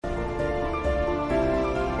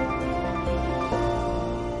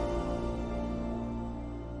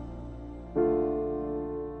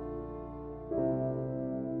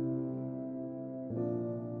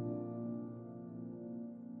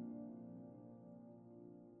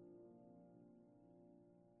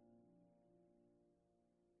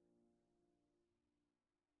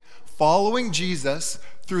Following Jesus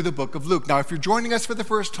through the book of Luke. Now, if you're joining us for the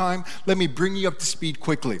first time, let me bring you up to speed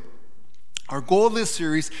quickly. Our goal of this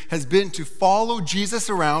series has been to follow Jesus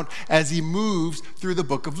around as he moves through the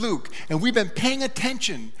book of Luke. And we've been paying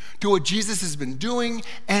attention to what Jesus has been doing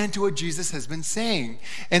and to what Jesus has been saying.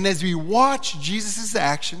 And as we watch Jesus'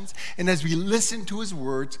 actions and as we listen to his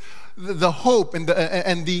words, the hope and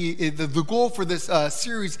the goal for this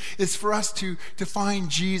series is for us to find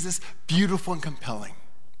Jesus beautiful and compelling.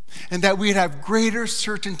 And that we'd have greater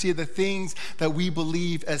certainty of the things that we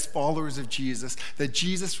believe as followers of Jesus, that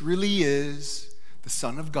Jesus really is the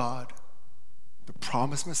Son of God, the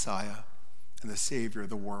promised Messiah, and the Savior of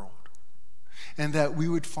the world. And that we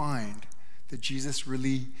would find that Jesus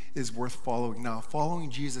really is worth following. Now,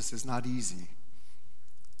 following Jesus is not easy,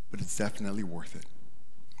 but it's definitely worth it.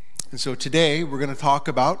 And so today we're going to talk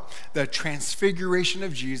about the Transfiguration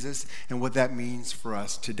of Jesus and what that means for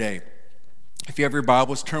us today. If you have your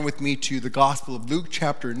Bibles, turn with me to the Gospel of Luke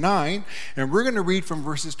chapter 9, and we're going to read from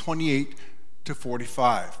verses 28 to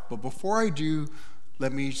 45. But before I do,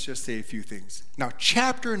 let me just say a few things. Now,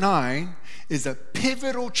 chapter 9 is a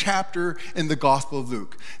pivotal chapter in the Gospel of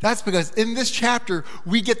Luke. That's because in this chapter,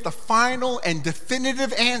 we get the final and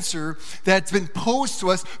definitive answer that's been posed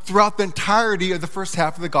to us throughout the entirety of the first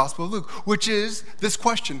half of the Gospel of Luke, which is this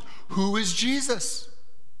question: who is Jesus?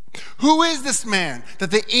 Who is this man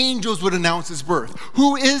that the angels would announce his birth?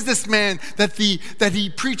 Who is this man that he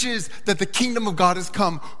preaches that the kingdom of God has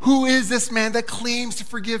come? Who is this man that claims to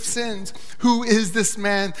forgive sins? Who is this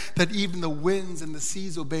man that even the winds and the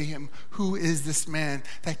seas obey him? Who is this man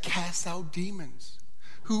that casts out demons?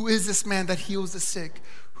 Who is this man that heals the sick?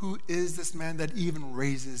 Who is this man that even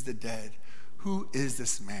raises the dead? Who is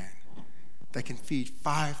this man that can feed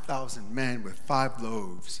 5,000 men with 5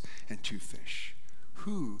 loaves and 2 fish?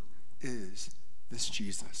 Who is this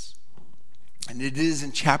Jesus? And it is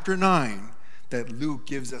in chapter 9 that Luke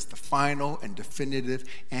gives us the final and definitive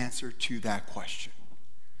answer to that question.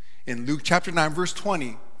 In Luke chapter 9, verse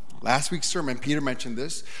 20, last week's sermon, Peter mentioned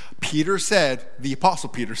this. The Apostle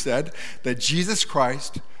Peter said, that Jesus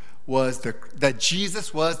was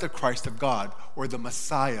the Christ of God, or the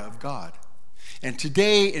Messiah of God. And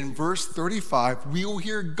today in verse 35, we will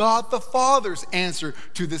hear God the Father's answer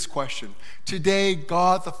to this question. Today,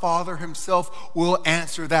 God the Father himself will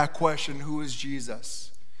answer that question: who is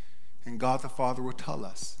Jesus? And God the Father will tell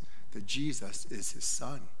us that Jesus is his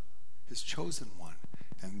Son, his chosen one,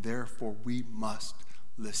 and therefore we must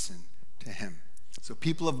listen to him. So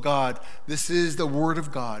people of God, this is the word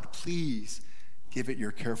of God. Please give it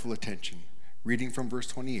your careful attention. Reading from verse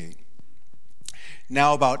 28.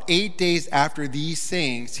 Now, about 8 days after these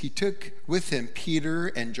sayings, he took with him Peter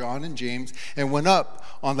and John and James and went up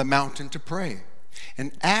on the mountain to pray.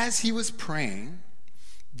 And as he was praying,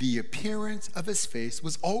 the appearance of his face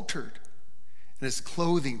was altered, and his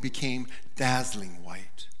clothing became dazzling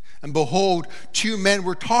white. And behold, 2 men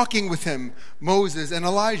were talking with him, Moses and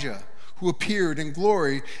Elijah, who appeared in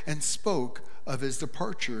glory and spoke of his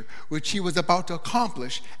departure, which he was about to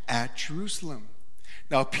accomplish at Jerusalem.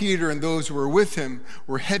 Now Peter and those who were with him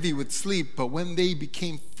were heavy with sleep, but when they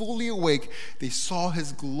became fully awake, they saw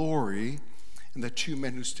his glory and the 2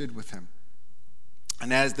 men who stood with him.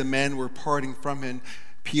 And as the men were parting from him,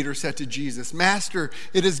 Peter said to Jesus, "Master,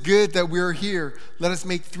 it is good that we are here. Let us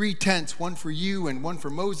make 3 tents, one for you and one for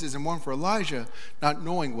Moses and one for Elijah," not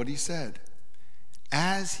knowing what he said.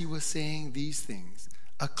 As he was saying these things,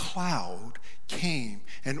 a cloud came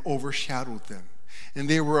and overshadowed them. And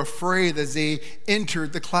they were afraid as they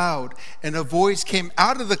entered the cloud. And a voice came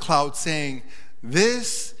out of the cloud saying,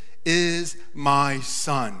 "This is my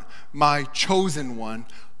Son, my chosen one.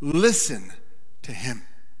 Listen to him."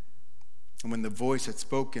 And when the voice had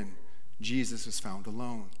spoken, Jesus was found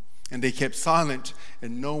alone. And they kept silent,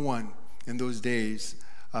 and no one in those days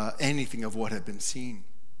anything of what had been seen.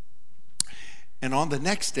 And on the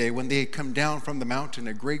next day, when they had come down from the mountain,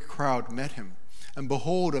 a great crowd met him. And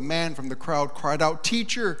behold, a man from the crowd cried out,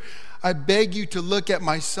 "Teacher, I beg you to look at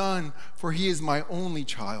my son, for he is my only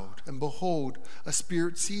child. And behold, a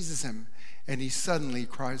spirit seizes him, and he suddenly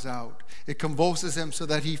cries out. It convulses him so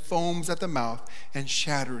that he foams at the mouth and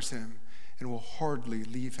shatters him and will hardly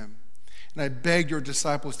leave him. And I begged your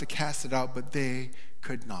disciples to cast it out, but they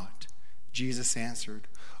could not." Jesus answered,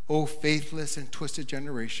 "O faithless and twisted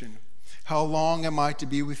generation, how long am I to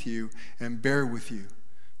be with you and bear with you?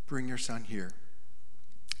 Bring your son here."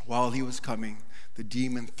 While he was coming, the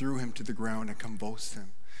demon threw him to the ground and convulsed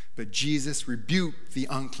him. But Jesus rebuked the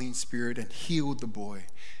unclean spirit and healed the boy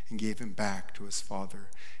and gave him back to his father.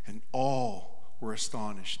 And all were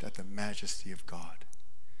astonished at the majesty of God.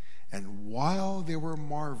 And while they were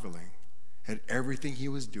marveling at everything he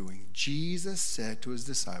was doing, Jesus said to his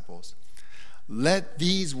disciples, "Let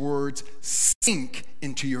these words sink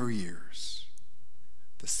into your ears.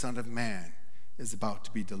 The Son of Man is about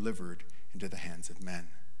to be delivered into the hands of men."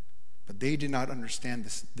 But they did not understand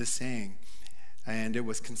this saying, and it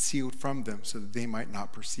was concealed from them so that they might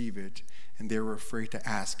not perceive it, and they were afraid to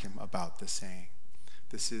ask him about the saying.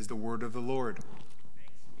 This is the word of the Lord.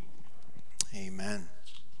 Amen.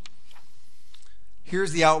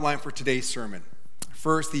 Here's the outline for today's sermon.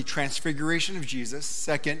 First, the transfiguration of Jesus.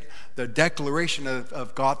 Second, the declaration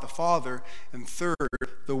of God the Father. And third,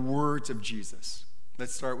 the words of Jesus.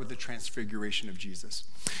 Let's start with the transfiguration of Jesus.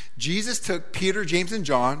 Jesus took Peter, James, and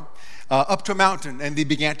John up to a mountain, and they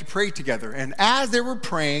began to pray together. And as they were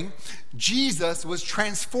praying, Jesus was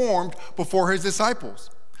transformed before his disciples.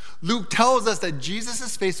 Luke tells us that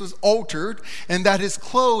Jesus' face was altered and that his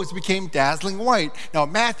clothes became dazzling white. Now,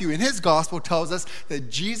 Matthew, in his gospel, tells us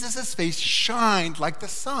that Jesus' face shined like the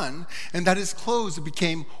sun and that his clothes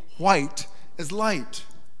became white as light.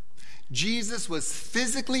 Jesus was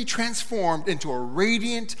physically transformed into a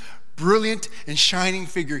radiant, brilliant, and shining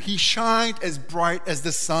figure. He shined as bright as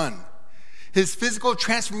the sun. His physical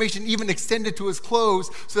transformation even extended to his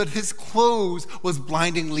clothes so that his clothes was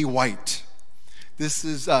blindingly white. This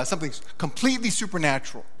is something completely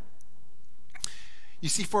supernatural. You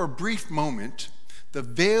see, for a brief moment, the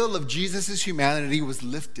veil of Jesus' humanity was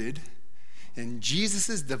lifted, and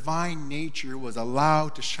Jesus' divine nature was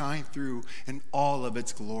allowed to shine through in all of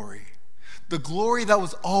its glory. The glory that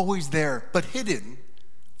was always there, but hidden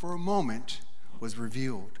for a moment, was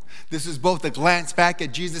revealed. This is both a glance back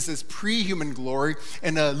at Jesus' pre-human glory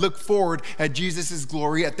and a look forward at Jesus'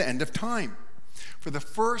 glory at the end of time. For the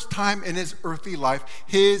first time in his earthly life,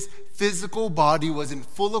 his physical body was in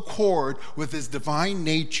full accord with his divine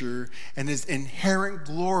nature, and his inherent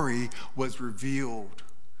glory was revealed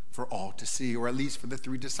for all to see, or at least for the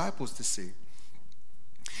three disciples to see.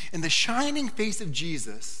 And the shining face of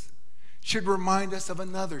Jesus should remind us of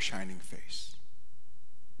another shining face.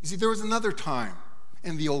 You see, there was another time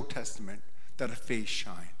in the Old Testament that a face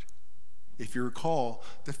shined. If you recall,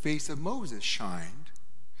 the face of Moses shined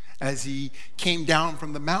as he came down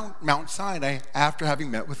from the Mount Sinai after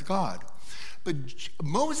having met with God. But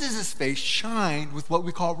Moses' face shined with what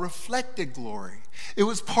we call reflected glory. It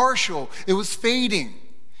was partial. It was fading.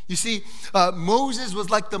 You see, Moses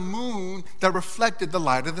was like the moon that reflected the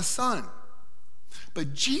light of the sun.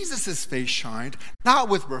 But Jesus' face shined not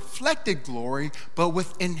with reflected glory, but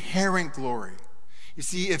with inherent glory. You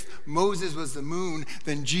see, if Moses was the moon,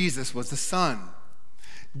 then Jesus was the sun.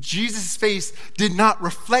 Jesus' face did not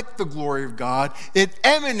reflect the glory of God. It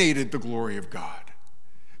emanated the glory of God.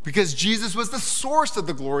 Because Jesus was the source of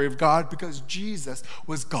the glory of God, because Jesus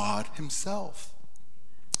was God himself.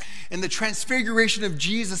 And the transfiguration of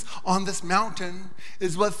Jesus on this mountain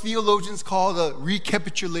is what theologians call the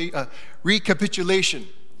recapitulation,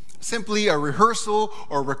 simply a rehearsal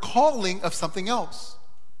or recalling of something else.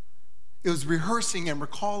 It was rehearsing and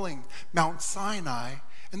recalling Mount Sinai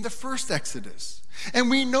and the first Exodus. And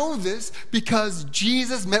we know this because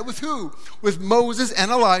Jesus met with who? With Moses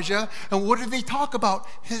and Elijah. And what did they talk about?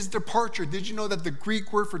 His departure. Did you know that the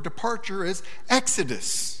Greek word for departure is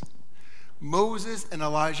Exodus? Moses and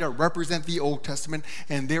Elijah represent the Old Testament,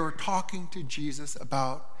 and they were talking to Jesus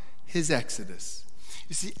about his Exodus.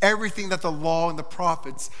 You see, everything that the law and the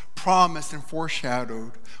prophets promised and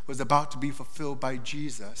foreshadowed was about to be fulfilled by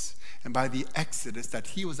Jesus and by the Exodus that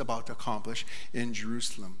he was about to accomplish in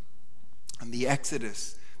Jerusalem. And the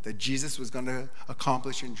Exodus that Jesus was going to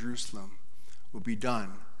accomplish in Jerusalem will be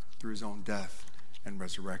done through his own death and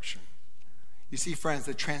resurrection. You see, friends,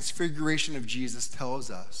 the transfiguration of Jesus tells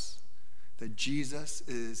us that Jesus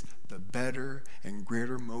is the better and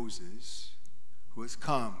greater Moses who has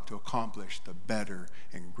come to accomplish the better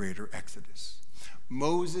and greater Exodus.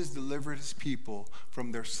 Moses delivered his people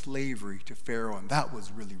from their slavery to Pharaoh, and that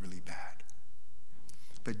was really, really bad.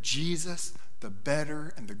 But Jesus, the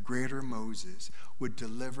better and the greater Moses, would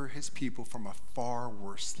deliver his people from a far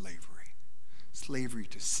worse slavery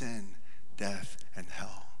to sin, death, and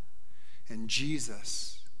hell. And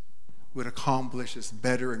Jesus would accomplish this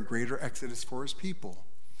better and greater Exodus for his people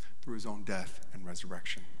through his own death and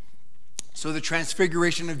resurrection. So the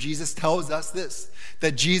transfiguration of Jesus tells us this,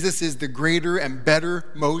 that Jesus is the greater and better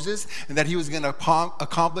Moses, and that he was going to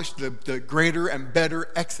accomplish the greater and better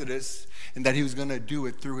Exodus, and that he was going to do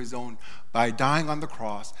it through his own, by dying on the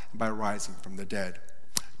cross and by rising from the dead.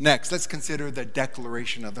 Next, let's consider the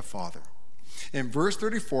declaration of the Father. In verse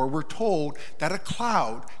 34, we're told that a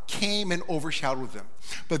cloud came and overshadowed them.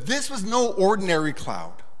 But this was no ordinary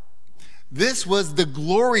cloud. This was the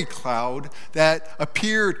glory cloud that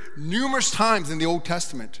appeared numerous times in the Old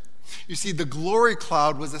Testament. You see, the glory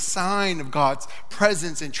cloud was a sign of God's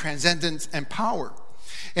presence and transcendence and power.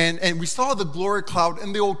 And we saw the glory cloud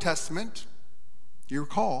in the Old Testament. You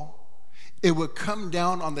recall, it would come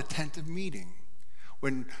down on the tent of meeting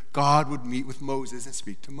when God would meet with Moses and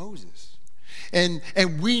speak to Moses. And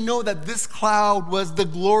we know that this cloud was the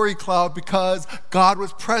glory cloud because God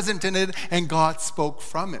was present in it and God spoke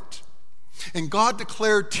from it. And God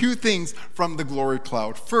declared two things from the glory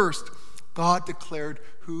cloud. First, God declared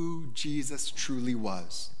who Jesus truly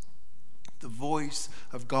was. The voice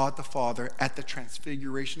of God the Father at the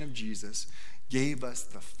Transfiguration of Jesus gave us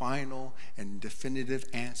the final and definitive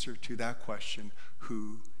answer to that question,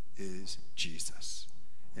 who is Jesus?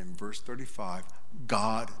 In verse 35,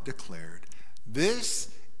 God declared, "This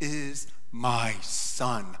is my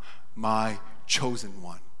Son, my chosen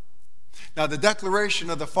one." Now, the declaration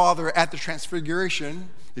of the Father at the Transfiguration,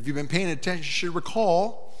 if you've been paying attention, you should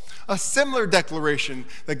recall a similar declaration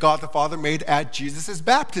that God the Father made at Jesus'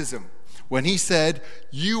 baptism when he said,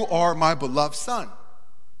 "You are my beloved Son."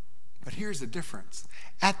 But here's the difference.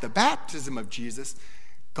 At the baptism of Jesus,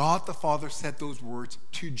 God the Father said those words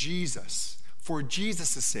to Jesus for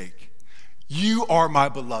Jesus' sake. "You are my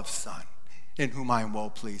beloved Son, in whom I am well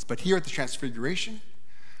pleased." But here at the Transfiguration,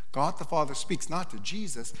 God the Father speaks not to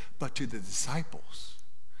Jesus, but to the disciples,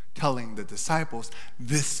 telling the disciples,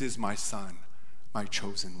 "This is my Son, my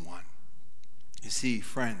chosen one." You see,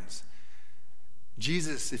 friends,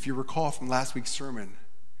 Jesus, if you recall from last week's sermon,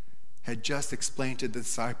 had just explained to the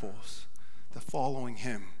disciples that following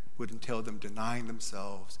him would entail them denying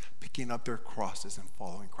themselves, picking up their crosses, and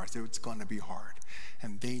following Christ. It was going to be hard,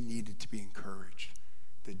 and they needed to be encouraged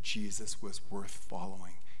that Jesus was worth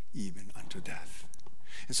following even unto death.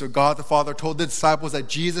 And so God the Father told the disciples that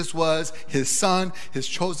Jesus was his Son, his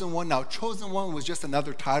chosen one. Now, chosen one was just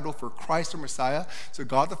another title for Christ or Messiah. So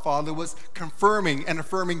God the Father was confirming and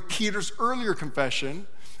affirming Peter's earlier confession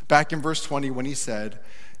back in verse 20 when he said,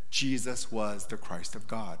 Jesus was the Christ of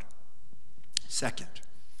God. Second,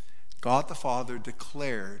 God the Father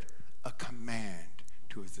declared a command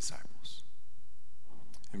to his disciples.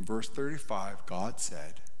 In verse 35, God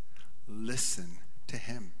said, "Listen to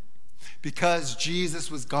him." Because Jesus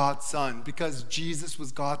was God's Son, because Jesus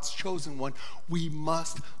was God's chosen one, we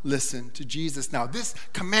must listen to Jesus. Now, this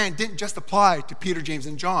command didn't just apply to Peter, James,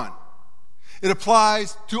 and John. It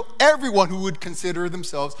applies to everyone who would consider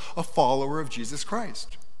themselves a follower of Jesus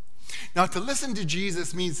Christ. Now, to listen to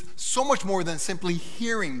Jesus means so much more than simply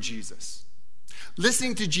hearing Jesus.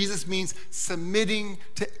 Listening to Jesus means submitting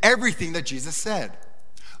to everything that Jesus said.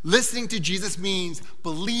 Listening to Jesus means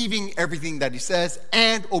believing everything that he says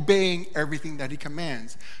and obeying everything that he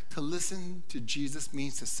commands. To listen to Jesus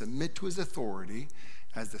means to submit to his authority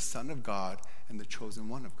as the Son of God and the chosen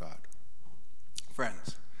one of God.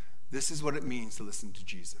 Friends, this is what it means to listen to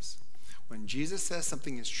Jesus. When Jesus says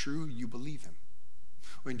something is true, you believe him.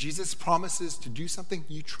 When Jesus promises to do something,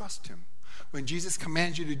 you trust him. When Jesus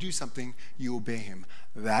commands you to do something, you obey him.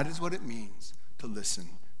 That is what it means to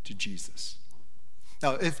listen to Jesus.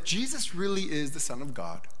 Now, if Jesus really is the Son of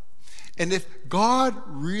God, and if God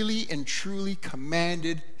really and truly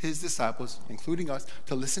commanded his disciples, including us,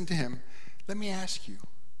 to listen to him, let me ask you,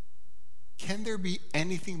 can there be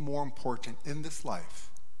anything more important in this life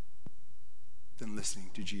than listening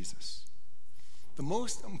to Jesus? The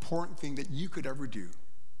most important thing that you could ever do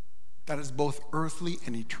that has both earthly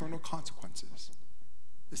and eternal consequences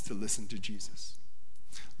is to listen to Jesus.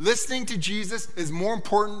 Listening to Jesus is more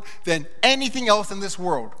important than anything else in this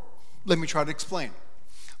world. Let me try to explain.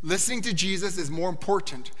 Listening to Jesus is more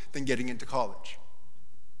important than getting into college.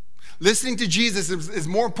 Listening to Jesus is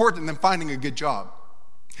more important than finding a good job.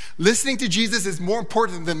 Listening to Jesus is more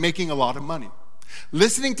important than making a lot of money.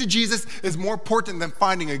 Listening to Jesus is more important than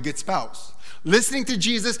finding a good spouse. Listening to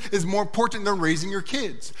Jesus is more important than raising your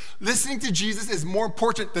kids. Listening to Jesus is more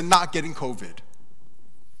important than not getting COVID.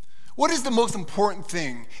 What is the most important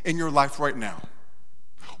thing in your life right now?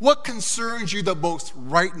 What concerns you the most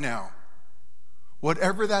right now?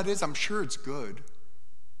 Whatever that is, I'm sure it's good,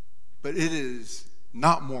 but it is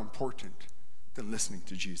not more important than listening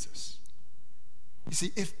to Jesus. You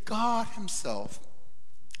see, if God himself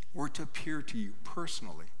were to appear to you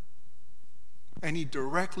personally and he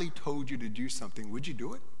directly told you to do something, would you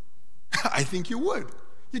do it? I think you would.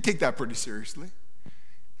 You take that pretty seriously.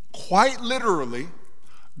 Quite literally,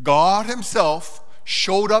 God himself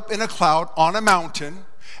showed up in a cloud on a mountain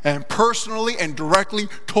and personally and directly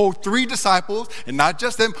told 3 disciples, and not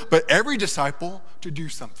just them, but every disciple, to do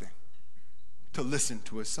something, to listen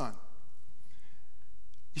to his Son.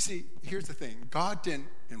 You see, here's the thing. God didn't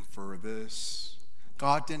infer this.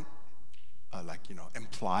 God didn't,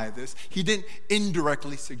 imply this. He didn't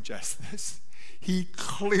indirectly suggest this. He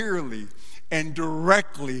clearly and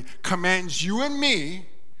directly commands you and me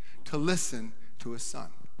to listen to his son.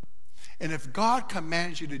 And if God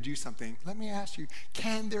commands you to do something, let me ask you,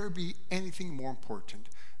 can there be anything more important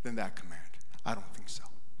than that command? I don't think so.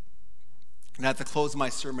 And at the close of my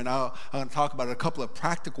sermon, I'm going to talk about a couple of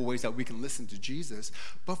practical ways that we can listen to Jesus.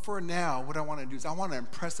 But for now, what I want to do is I want to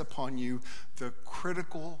impress upon you the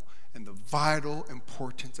critical and the vital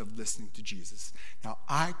importance of listening to Jesus. Now,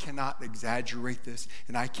 I cannot exaggerate this,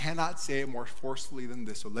 and I cannot say it more forcefully than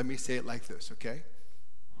this. So let me say it like this, okay?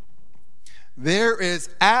 There is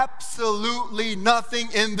absolutely nothing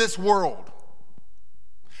in this world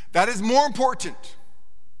that is more important,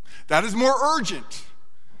 that is more urgent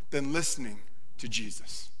than listening to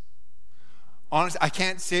Jesus. Honestly, I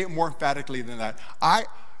can't say it more emphatically than that.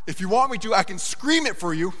 If you want me to, I can scream it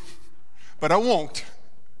for you, but I won't.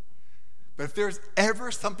 But if there's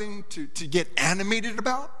ever something to get animated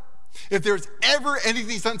about, if there's ever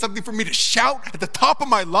something for me to shout at the top of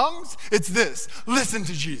my lungs, it's this: listen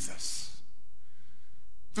to Jesus.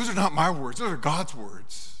 Those are not my words, those are God's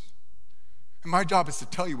words. And my job is to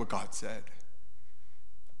tell you what God said.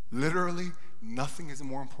 Literally, nothing is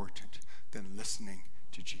more important than listening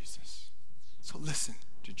to Jesus. So listen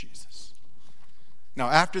to Jesus. Now,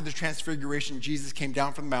 after the Transfiguration, Jesus came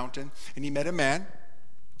down from the mountain, and he met a man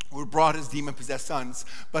who brought his demon-possessed sons.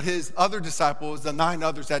 But his other disciples, the 9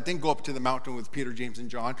 others that didn't go up to the mountain with Peter, James, and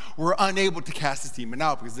John, were unable to cast this demon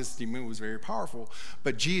out because this demon was very powerful.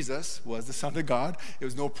 But Jesus was the Son of God. It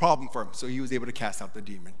was no problem for him, so he was able to cast out the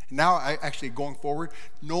demon. Now, going forward,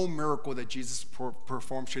 no miracle that Jesus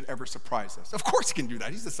performed should ever surprise us. Of course he can do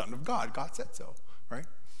that. He's the Son of God. God said so, right?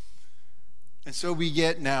 And so we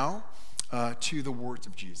get now to the words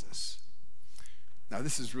of Jesus. Now,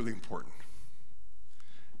 this is really important.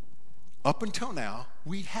 Up until now,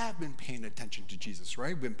 we have been paying attention to Jesus,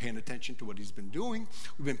 right? We've been paying attention to what he's been doing.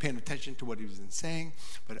 We've been paying attention to what he's been saying.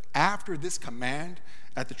 But after this command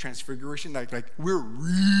at the Transfiguration, we're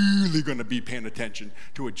really going to be paying attention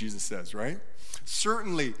to what Jesus says, right?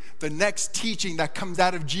 Certainly, the next teaching that comes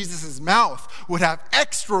out of Jesus' mouth would have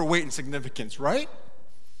extra weight and significance, right?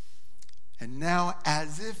 And now,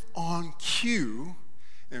 as if on cue,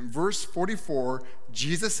 in verse 44,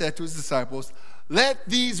 Jesus said to his disciples, "Let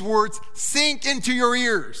these words sink into your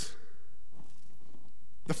ears."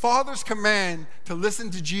 The Father's command to listen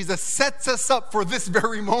to Jesus sets us up for this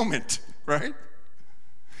very moment, right?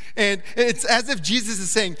 And it's as if Jesus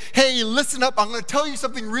is saying, hey, listen up, I'm going to tell you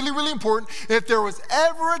something really, really important. If there was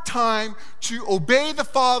ever a time to obey the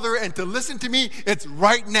Father and to listen to me, it's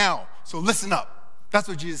right now. So listen up. That's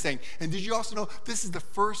what Jesus is saying. And did you also know this is the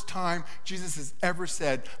first time Jesus has ever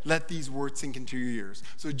said, let these words sink into your ears.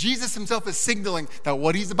 So Jesus himself is signaling that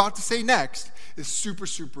what he's about to say next is super,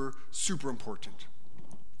 super, super important.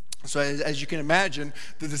 So as you can imagine,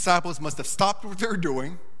 the disciples must have stopped what they were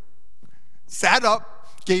doing, sat up,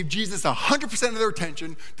 gave Jesus 100% of their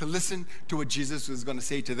attention to listen to what Jesus was going to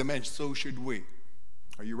say to them, and so should we.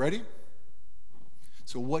 Are you ready?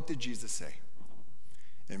 So what did Jesus say?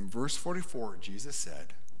 In verse 44, Jesus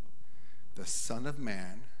said, the Son of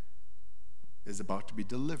Man is about to be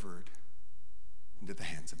delivered into the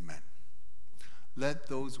hands of men. Let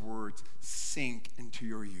those words sink into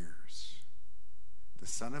your ears. The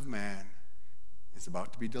Son of Man is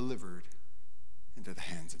about to be delivered into the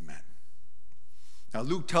hands of men. Now,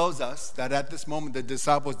 Luke tells us that at this moment, the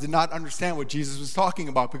disciples did not understand what Jesus was talking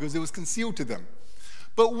about because it was concealed to them.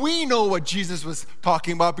 But we know what Jesus was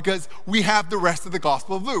talking about because we have the rest of the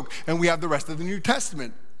Gospel of Luke and we have the rest of the New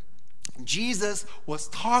Testament. Jesus was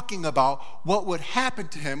talking about what would happen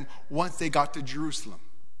to him once they got to Jerusalem.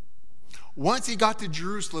 Once he got to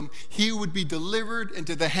Jerusalem, he would be delivered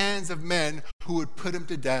into the hands of men who would put him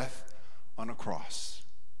to death on a cross.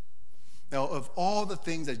 Now, of all the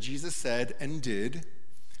things that Jesus said and did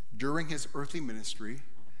during his earthly ministry,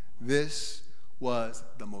 this was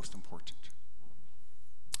the most important.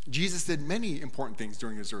 Jesus did many important things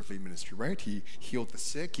during his earthly ministry, right? He healed the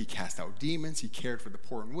sick, he cast out demons, he cared for the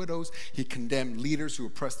poor and widows, he condemned leaders who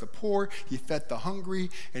oppressed the poor, he fed the hungry,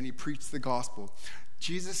 and he preached the gospel.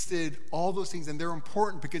 Jesus did all those things, and they're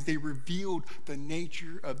important because they revealed the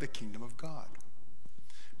nature of the kingdom of God.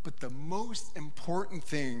 But the most important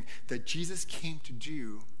thing that Jesus came to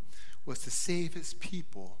do was to save his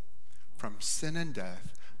people from sin and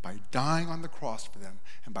death by dying on the cross for them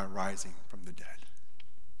and by rising from the dead.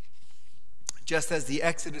 Just as the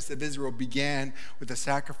exodus of Israel began with the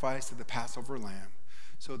sacrifice of the Passover lamb,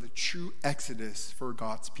 So the true exodus for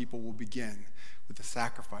God's people will begin with the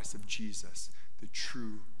sacrifice of Jesus, the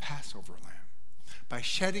true Passover lamb. By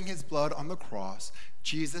shedding his blood on the cross,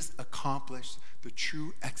 Jesus accomplished the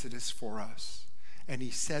true exodus for us, and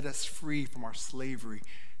he set us free from our slavery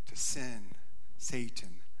to sin,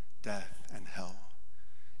 Satan, death, and hell.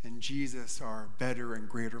 And Jesus, our better and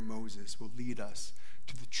greater Moses, will lead us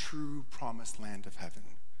to the true promised land of heaven,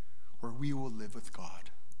 where we will live with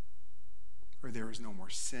God, where there is no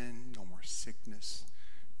more sin, no more sickness,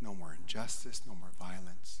 no more injustice, no more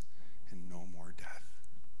violence, and no more death.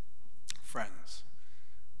 Friends,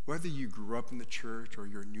 whether you grew up in the church or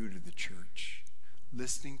you're new to the church,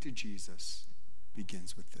 listening to Jesus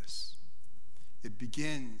begins with this. It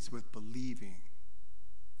begins with believing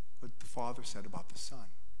what the Father said about the Son,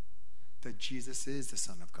 that Jesus is the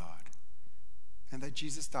Son of God, and that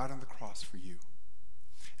Jesus died on the cross for you.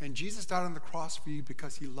 And Jesus died on the cross for you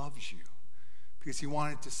because he loves you, because he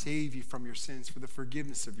wanted to save you from your sins, for the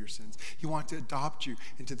forgiveness of your sins. He wanted to adopt you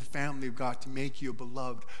into the family of God, to make you a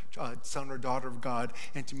beloved son or daughter of God,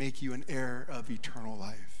 and to make you an heir of eternal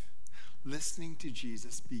life. Listening to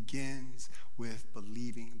Jesus begins with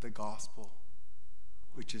believing the gospel,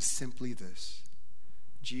 which is simply this: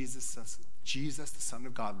 Jesus, the Son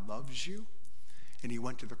of God, loves you, and he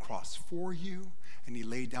went to the cross for you, and he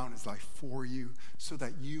laid down his life for you so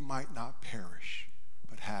that you might not perish,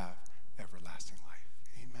 but have everlasting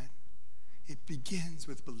life. Amen. It begins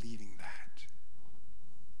with believing that.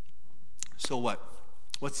 So what?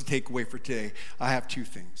 What's the takeaway for today? I have two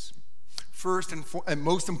things. First and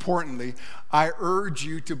most importantly, I urge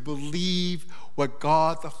you to believe what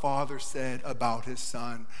God the Father said about his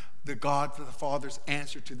Son. The Father's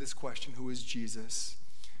answer to this question, who is Jesus?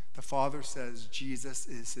 The Father says Jesus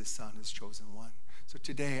is his Son, his chosen one. So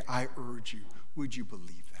today I urge you, would you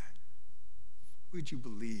believe that? Would you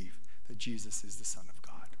believe that Jesus is the Son of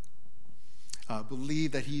God?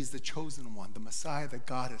 Believe that he's the chosen one, the Messiah that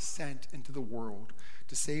God has sent into the world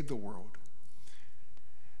to save the world.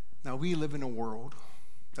 Now, we live in a world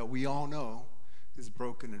that we all know is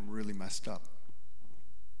broken and really messed up.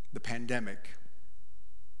 The pandemic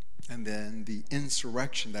and then the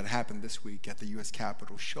insurrection that happened this week at the U.S.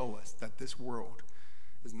 Capitol show us that this world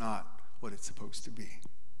is not what it's supposed to be.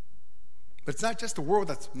 But it's not just the world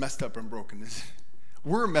that's messed up and broken.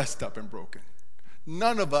 We're messed up and broken.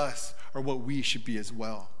 None of us are what we should be as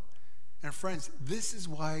well. And friends, this is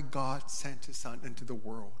why God sent his Son into the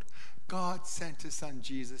world. God sent his Son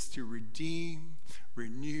Jesus to redeem,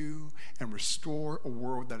 renew, and restore a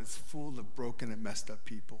world that is full of broken and messed up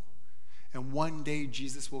people. And one day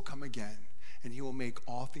Jesus will come again, and he will make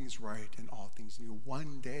all things right and all things new.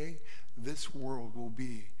 One day this world will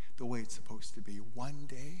be the way it's supposed to be. One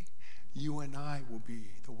day you and I will be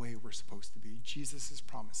the way we're supposed to be. Jesus has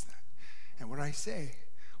promised that. And what I say,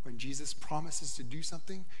 when Jesus promises to do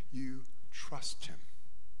something, you trust him.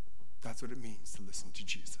 That's what it means to listen to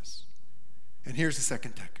Jesus. And here's the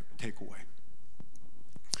second takeaway.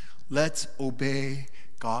 Let's obey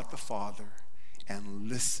God the Father and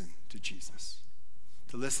listen to Jesus.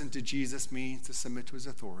 To listen to Jesus means to submit to his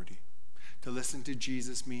authority. To listen to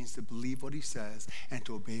Jesus means to believe what he says and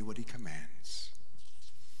to obey what he commands.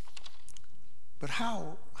 But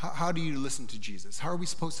how do you listen to Jesus? How are we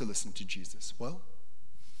supposed to listen to Jesus? Well,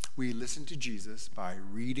 we listen to Jesus by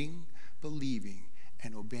reading, believing,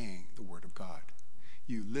 and obeying the Word of God.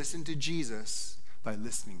 You listen to Jesus by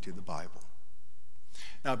listening to the Bible.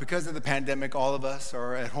 Now, because of the pandemic, all of us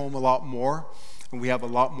are at home a lot more, and we have a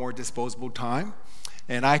lot more disposable time.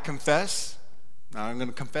 And I confess, now I'm going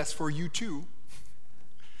to confess for you too,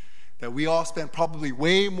 that we all spend probably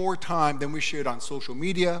way more time than we should on social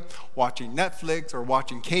media, watching Netflix or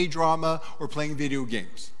watching K-drama or playing video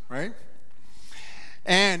games, right?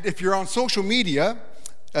 And if you're on social media,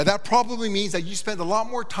 that probably means that you spend a lot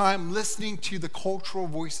more time listening to the cultural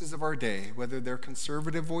voices of our day, whether they're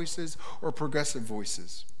conservative voices or progressive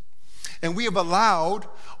voices. And we have allowed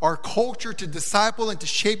our culture to disciple and to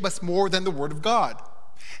shape us more than the Word of God.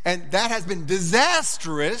 And that has been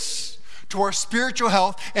disastrous to our spiritual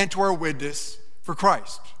health and to our witness for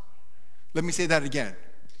Christ. Let me say that again.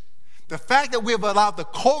 The fact that we have allowed the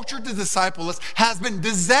culture to disciple us has been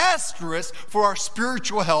disastrous for our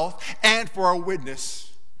spiritual health and for our witness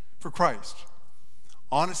for Christ.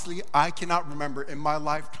 Honestly, I cannot remember in my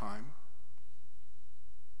lifetime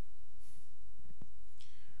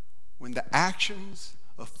when the actions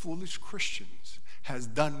of foolish Christians has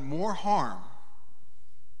done more harm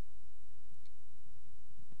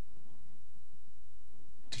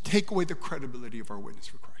to take away the credibility of our witness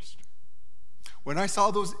for Christ. When I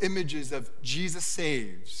saw those images of Jesus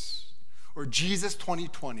Saves or Jesus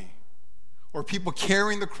 2020 or people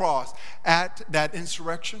carrying the cross at that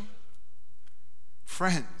insurrection,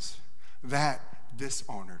 friends, that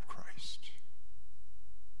dishonored Christ.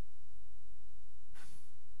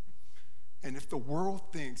 And if the world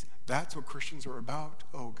thinks that's what Christians are about,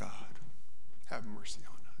 oh God, have mercy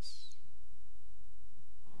on us.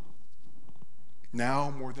 Now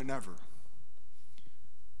more than ever,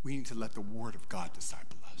 we need to let the Word of God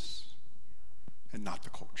disciple us and not the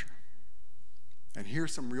culture. And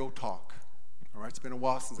here's some real talk. All right, it's been a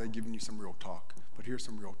while since I've given you some real talk, but here's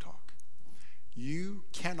some real talk. You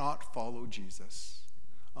cannot follow Jesus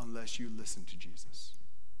unless you listen to Jesus.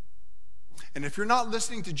 And if you're not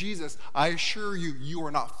listening to Jesus, I assure you, you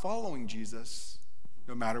are not following Jesus,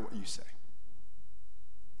 no matter what you say.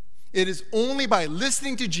 It is only by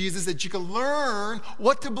listening to Jesus that you can learn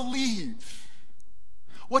what to believe,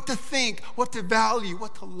 what to think, what to value,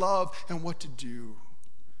 what to love, and what to do.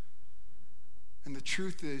 And the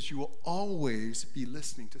truth is, you will always be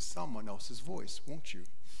listening to someone else's voice, won't you?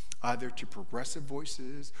 Either to progressive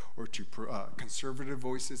voices or to conservative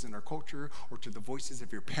voices in our culture, or to the voices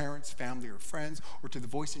of your parents, family, or friends, or to the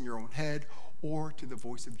voice in your own head, or to the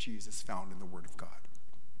voice of Jesus found in the Word of God.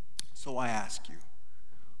 So I ask you,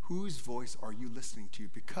 whose voice are you listening to?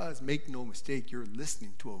 Because make no mistake, you're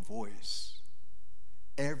listening to a voice.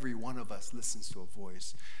 Every one of us listens to a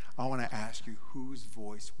voice. I want to ask you, whose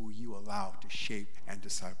voice will you allow to shape and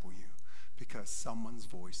disciple you? Because someone's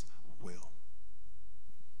voice will.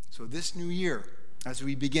 So this new year, as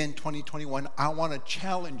we begin 2021, I want to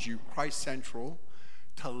challenge you, Christ Central,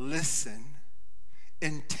 to listen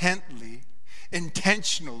intently,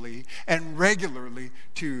 intentionally, and regularly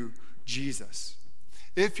to Jesus.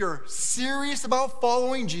 If you're serious about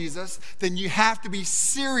following Jesus, then you have to be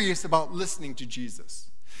serious about listening to Jesus.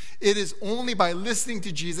 It is only by listening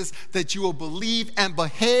to Jesus that you will believe and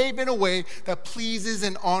behave in a way that pleases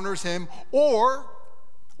and honors him, or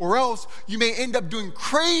else you may end up doing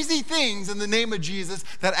crazy things in the name of Jesus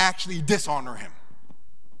that actually dishonor him.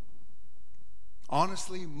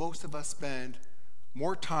 Honestly, most of us spend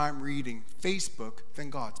more time reading Facebook than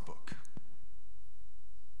God's book.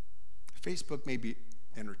 Facebook may be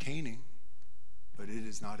entertaining, but it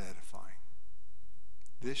is not edifying.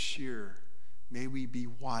 This year, may we be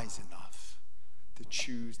wise enough to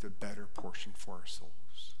choose the better portion for our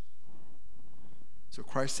souls. So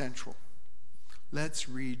Christ Central, let's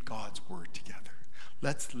read God's Word together.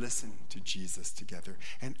 Let's listen to Jesus together.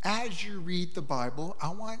 And as you read the Bible, I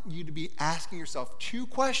want you to be asking yourself two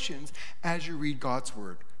questions as you read God's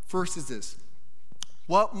Word. First is this: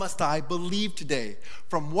 what must I believe today?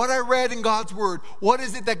 From what I read in God's Word, what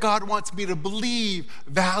is it that God wants me to believe,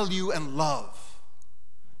 value, and love?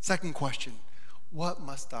 Second question: what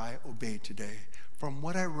must I obey today? From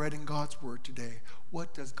what I read in God's Word today,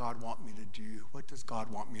 what does God want me to do? What does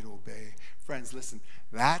God want me to obey? Friends, listen,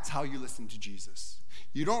 that's how you listen to Jesus.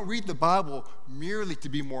 You don't read the Bible merely to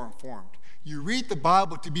be more informed. You read the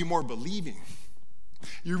Bible to be more believing.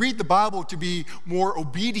 You read the Bible to be more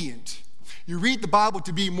obedient. You read the Bible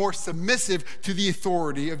to be more submissive to the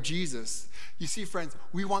authority of Jesus. You see, friends,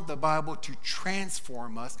 we want the Bible to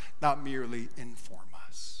transform us, not merely inform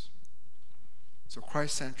us. So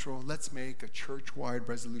Christ Central, let's make a church-wide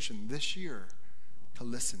resolution this year to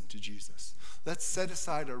listen to Jesus. Let's set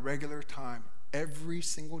aside a regular time every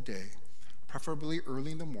single day, preferably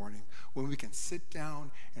early in the morning, when we can sit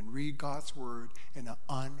down and read God's Word in an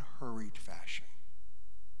unhurried fashion,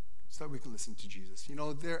 so that we can listen to Jesus. You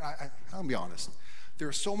know, I'll be honest. There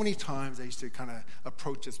are so many times I used to kind of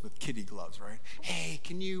approach this with kitty gloves, right? Hey,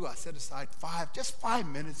 can you set aside just 5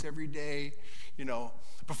 minutes every day,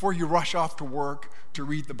 before you rush off to work to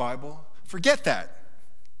read the Bible? Forget that.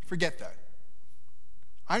 Forget that.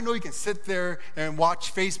 I know you can sit there and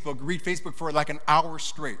watch Facebook, read Facebook for like an hour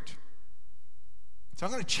straight. So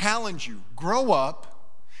I'm going to challenge you, grow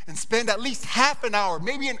up and spend at least half an hour,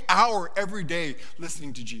 maybe an hour every day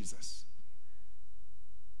listening to Jesus.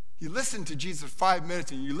 You listen to Jesus for 5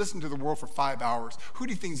 minutes and you listen to the world for 5 hours. Who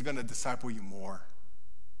do you think is going to disciple you more?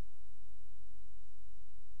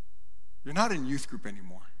 You're not in youth group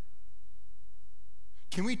anymore.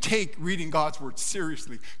 Can we take reading God's Word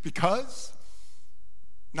seriously? Because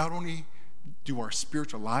not only do our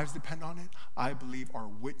spiritual lives depend on it, I believe our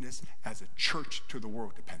witness as a church to the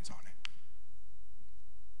world depends on it.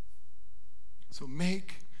 So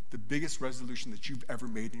make the biggest resolution that you've ever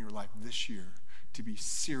made in your life this year to be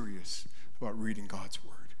serious about reading God's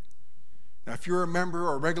Word. Now, if you're a member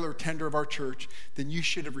or a regular attender of our church, then you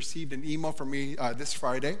should have received an email from me this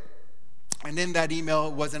Friday And in that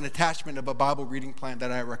email was an attachment of a Bible reading plan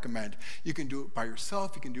that I recommend. You can do it by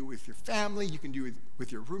yourself. You can do it with your family. You can do it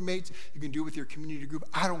with your roommates. You can do it with your community group.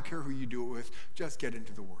 I don't care who you do it with. Just get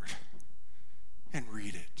into the Word and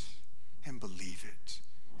read it and believe it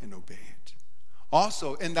and obey it.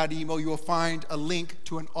 Also, in that email, you will find a link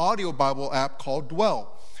to an audio Bible app called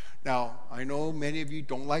Dwell. Now, I know many of you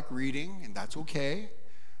don't like reading, and that's okay.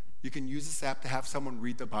 You can use this app to have someone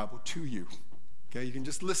read the Bible to you. Okay, you can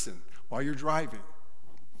just listen while you're driving.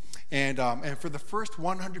 And for the first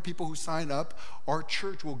 100 people who sign up, our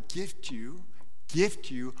church will gift you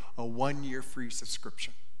a 1-year free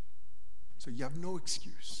subscription. So you have no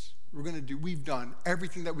excuse. We've done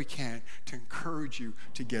everything that we can to encourage you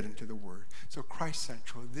to get into the Word. So Christ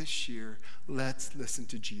Central, this year, let's listen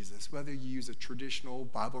to Jesus. Whether you use a traditional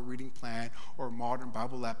Bible reading plan or a modern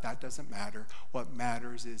Bible app, that doesn't matter. What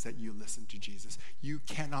matters is that you listen to Jesus. We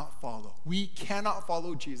cannot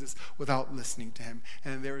follow Jesus without listening to him.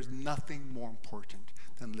 And there is nothing more important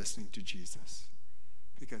than listening to Jesus.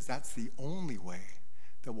 Because that's the only way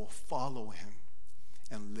that we'll follow him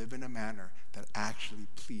and live in a manner that actually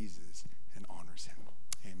pleases and honors him.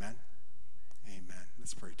 Amen? Amen.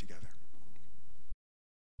 Let's pray together.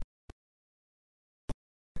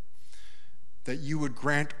 That you would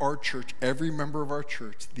grant our church, every member of our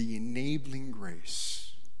church, the enabling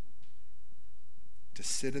grace to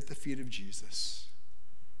sit at the feet of Jesus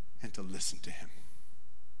and to listen to him.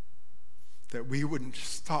 That we wouldn't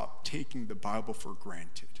stop taking the Bible for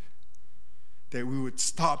granted. That we would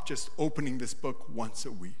stop just opening this book once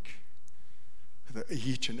a week. That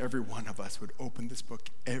each and every one of us would open this book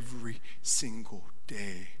every single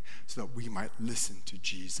day so that we might listen to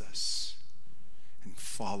Jesus and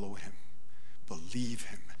follow him, believe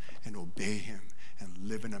him, and obey him, and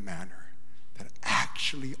live in a manner that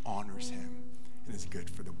actually honors him and is good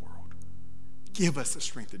for the world. Give us the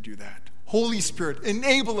strength to do that. Holy Spirit,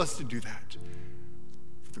 enable us to do that.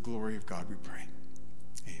 For the glory of God, we pray.